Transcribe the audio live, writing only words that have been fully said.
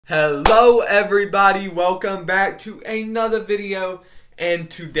Hello everybody, welcome back to another video, and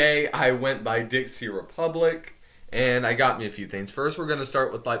today I went by Dixie Republic and I got me a few things. First we're going to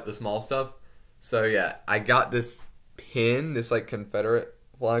start with like the small stuff. So yeah, I got this pin, this like Confederate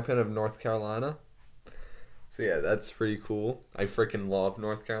flag pin of North Carolina. So yeah, that's pretty cool. I freaking love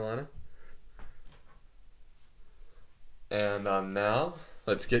North Carolina. And now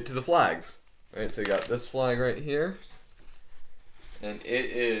let's get to the flags. Alright, so we got this flag right here. And it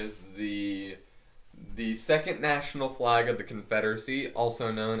is the second national flag of the Confederacy,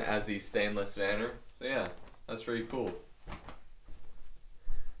 also known as the stainless banner. So yeah, that's pretty cool.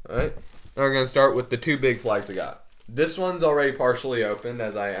 Alright, now we're going to start with the two big flags I got. This one's already partially opened,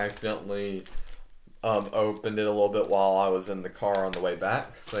 as I accidentally opened it a little bit while I was in the car on the way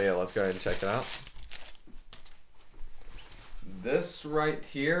back. So yeah, let's go ahead and check it out. This right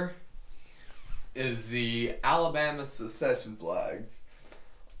here is the Alabama secession flag.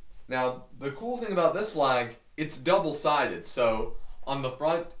 Now, the cool thing about this flag, it's double-sided. So, on the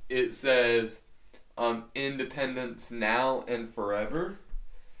front, it says Independence Now and Forever.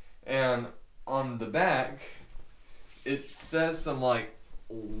 And on the back, it says some, like,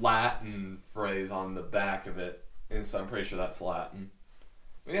 Latin phrase on the back of it. And so I'm pretty sure that's Latin.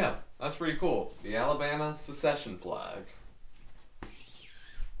 But yeah, that's pretty cool. The Alabama secession flag.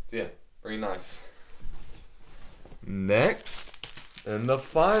 So yeah, pretty nice. Next, and the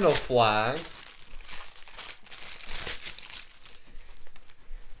final flag,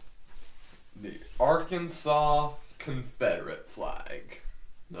 the Arkansas Confederate flag.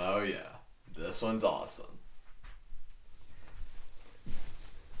 Oh yeah, this one's awesome.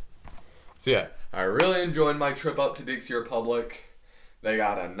 So yeah, I really enjoyed my trip up to Dixie Republic. They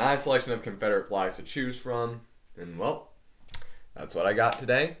got a nice selection of Confederate flags to choose from, and well, that's what I got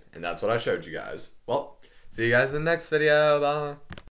today, and that's what I showed you guys. Well, see you guys in the next video. Bye.